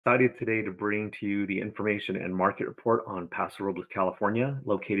Excited today to bring to you the information and market report on Paso Robles, California,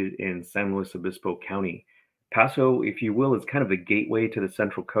 located in San Luis Obispo County. Paso, if you will, is kind of a gateway to the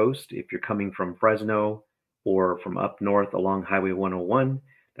Central Coast. If you're coming from Fresno or from up north along Highway 101,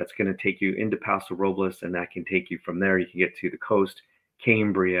 that's going to take you into Paso Robles, and that can take you from there. You can get to the coast,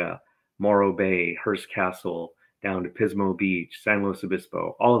 Cambria, Morro Bay, Hearst Castle, down to Pismo Beach, San Luis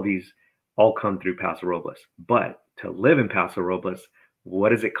Obispo. All of these all come through Paso Robles. But to live in Paso Robles, what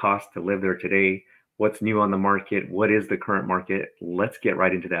does it cost to live there today? What's new on the market? What is the current market? Let's get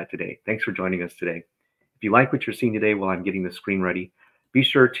right into that today. Thanks for joining us today. If you like what you're seeing today while I'm getting the screen ready, be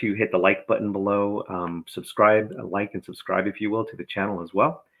sure to hit the like button below, subscribe, like and subscribe, if you will, to the channel as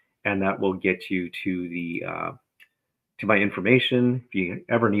well. And that will get you to my information. If you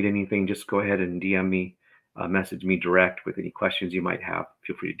ever need anything, just go ahead and DM me, message me direct with any questions you might have.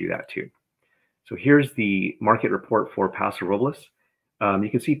 Feel free to do that too. So here's the market report for Paso Robles. You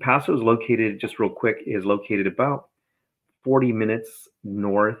can see Paso is located, just real quick, is located about 40 minutes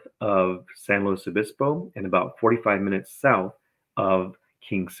north of San Luis Obispo and about 45 minutes south of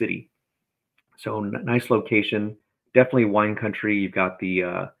King City. So nice location, definitely wine country. You've got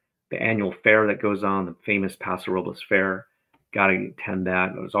the annual fair that goes on, the famous Paso Robles Fair. Got to attend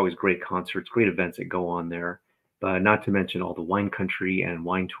that. There's always great concerts, great events that go on there, but not to mention all the wine country and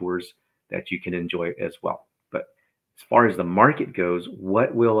wine tours that you can enjoy as well. But as far as the market goes,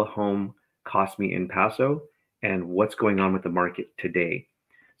 what will a home cost me in Paso and what's going on with the market today?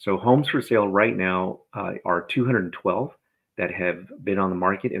 So homes for sale right now are 212 that have been on the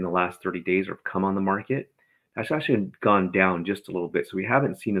market in the last 30 days or have come on the market. That's actually gone down just a little bit. So we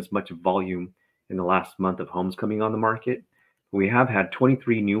haven't seen as much volume in the last month of homes coming on the market. We have had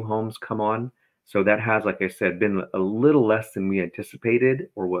 23 new homes come on. So that has, like I said, been a little less than we anticipated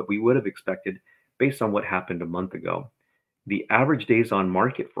or what we would have expected based on what happened a month ago. The average days on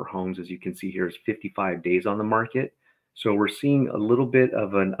market for homes, as you can see here, is 55 days on the market. So we're seeing a little bit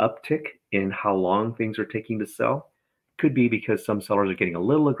of an uptick in how long things are taking to sell. Could be because some sellers are getting a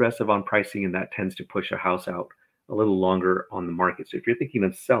little aggressive on pricing, and that tends to push a house out a little longer on the market. So if you're thinking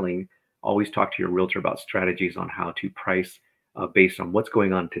of selling, always talk to your realtor about strategies on how to price based on what's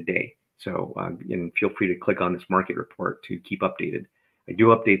going on today. So and feel free to click on this market report to keep updated. I do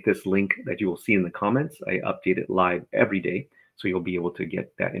update this link that you will see in the comments. I update it live every day, so you'll be able to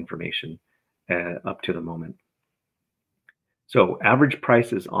get that information up to the moment. So average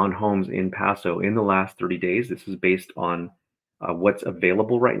prices on homes in Paso in the last 30 days, this is based on what's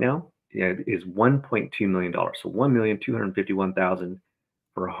available right now, is $1.2 million. So $1,251,000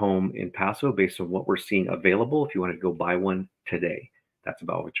 for a home in Paso based on what we're seeing available if you want to go buy one today. That's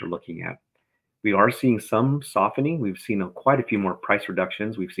about what you're looking at. We are seeing some softening. We've seen quite a few more price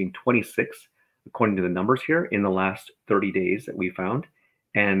reductions. We've seen 26, according to the numbers here, in the last 30 days that we found.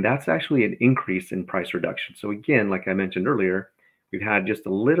 And that's actually an increase in price reduction. So again, like I mentioned earlier, we've had just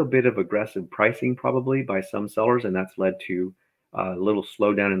a little bit of aggressive pricing probably by some sellers, and that's led to a little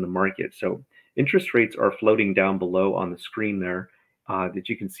slowdown in the market. So interest rates are floating down below on the screen there that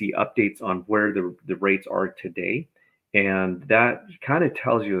you can see updates on where the rates are today. And that kind of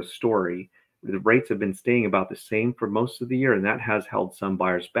tells you a story. The rates have been staying about the same for most of the year, and that has held some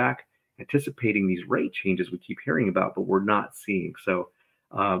buyers back, anticipating these rate changes we keep hearing about, but we're not seeing. So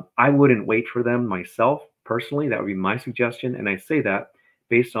I wouldn't wait for them myself personally. That would be my suggestion. And I say that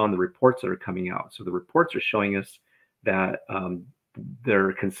based on the reports that are coming out. So the reports are showing us that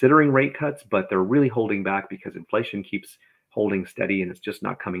they're considering rate cuts, but they're really holding back because inflation keeps holding steady and it's just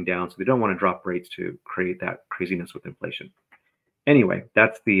not coming down. So they don't want to drop rates to create that craziness with inflation. Anyway,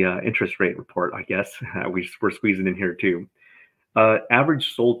 that's the interest rate report, I guess. We're squeezing in here too.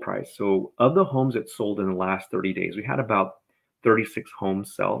 Average sold price. So of the homes that sold in the last 30 days, we had about 36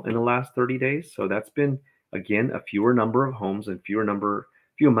 homes sell in the last 30 days. So that's been, again, a fewer number of homes and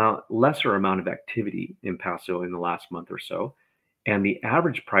lesser amount of activity in Paso in the last month or so. And the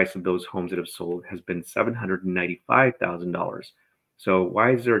average price of those homes that have sold has been $795,000. So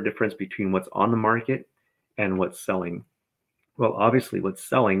why is there a difference between what's on the market and what's selling? Well, obviously what's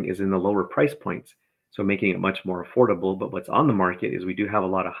selling is in the lower price points, so making it much more affordable. But what's on the market is we do have a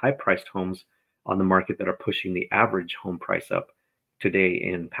lot of high-priced homes on the market that are pushing the average home price up today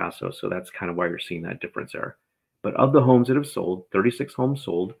in Paso. So that's kind of why you're seeing that difference there. But of the homes that have sold, 36 homes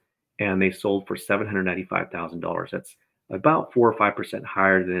sold, and they sold for $795,000. That's about 4 or 5%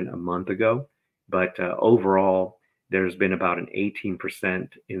 higher than a month ago. But overall, there's been about an 18%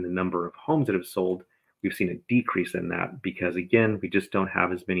 in the number of homes that have sold. We've seen a decrease in that because, again, we just don't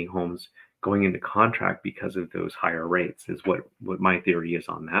have as many homes going into contract because of those higher rates is what my theory is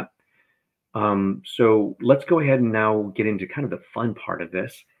on that. So let's go ahead and now get into kind of the fun part of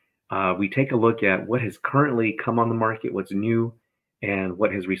this. we take a look at what has currently come on the market, what's new, and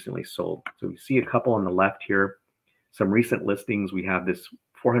what has recently sold. So we see a couple on the left here, some recent listings. We have this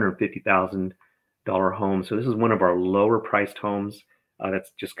 $450,000 home. So this is one of our lower priced homes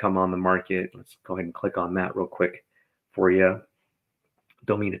that's just come on the market. Let's go ahead and click on that real quick for you.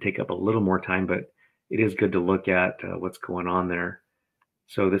 Don't mean to take up a little more time, but it is good to look at what's going on there.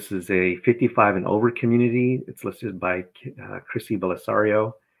 So this is a 55 and over community. It's listed by Chrissy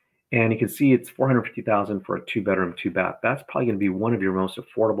Belisario. And you can see it's $450,000 for a 2-bedroom, 2-bath. That's probably going to be one of your most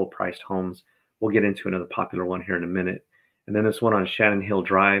affordable priced homes. We'll get into another popular one here in a minute. And then this one on Shannon Hill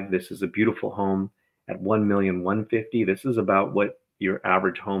Drive. This is a beautiful home at $1,150,000. This is about what your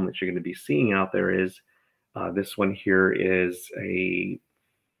average home that you're going to be seeing out there is. This one here is a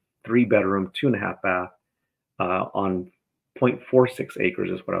 3-bedroom, 2.5-bath on 0.46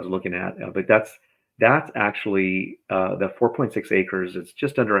 acres is what I was looking at. But that's actually the 4.6 acres. It's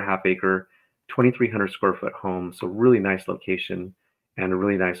just under a half acre, 2,300 square foot home. So really nice location and a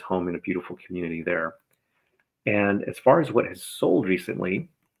really nice home in a beautiful community there. And as far as what has sold recently,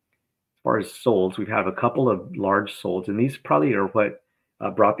 as far as solds, we've had a couple of large solds, and these probably are what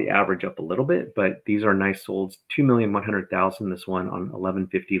brought the average up a little bit, but these are nice solds. $2,100,000, this one on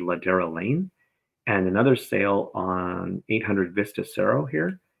 1150 Ladera Lane, and another sale on 800 Vista Cerro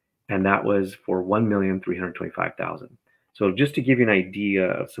here, and that was for $1,325,000. So just to give you an idea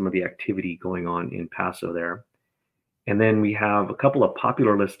of some of the activity going on in Paso there. And then we have a couple of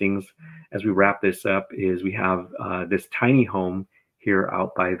popular listings as we wrap this up. Is we have this tiny home here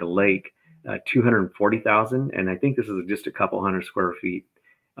out by the lake, $240,000, and I think this is just a couple hundred square feet,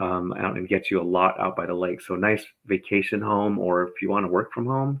 and gets you a lot out by the lake. So nice vacation home, or if you want to work from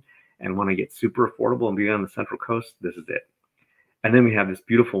home and want to get super affordable and be on the Central Coast, this is it. And then we have this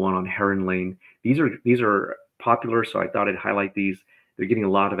beautiful one on Heron Lane. These are popular, so I thought I'd highlight these. They're getting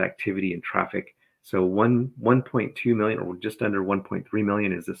a lot of activity and traffic. So 1.2 million, or just under 1.3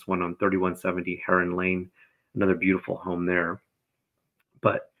 million, is this one on 3170 Heron Lane. Another beautiful home there.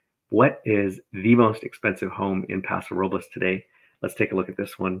 But what is the most expensive home in Paso Robles today? Let's take a look at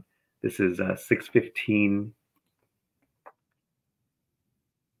this one. This is 615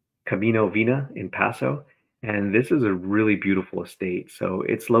 Camino Vina in Paso. And this is a really beautiful estate. So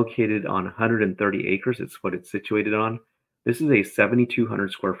it's located on 130 acres. It's what it's situated on. This is a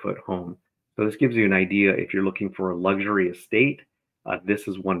 7,200 square foot home. So this gives you an idea if you're looking for a luxury estate. This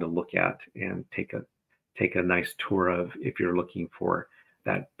is one to look at and take a nice tour of if you're looking for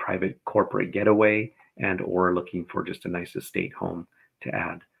that private corporate getaway and or looking for just a nice estate home to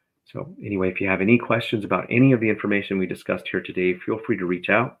add. So anyway, if you have any questions about any of the information we discussed here today, feel free to reach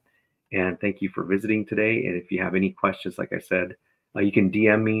out. And thank you for visiting today. And if you have any questions, like I said, you can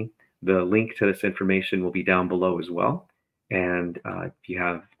DM me. The link to this information will be down below as well. And if you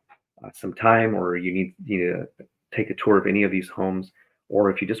have some time, or you need to take a tour of any of these homes,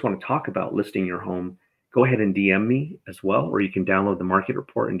 or if you just want to talk about listing your home, go ahead and DM me as well, or you can download the market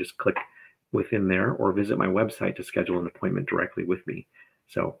report and just click within there, or visit my website to schedule an appointment directly with me.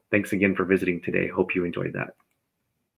 So thanks again for visiting today. Hope you enjoyed that.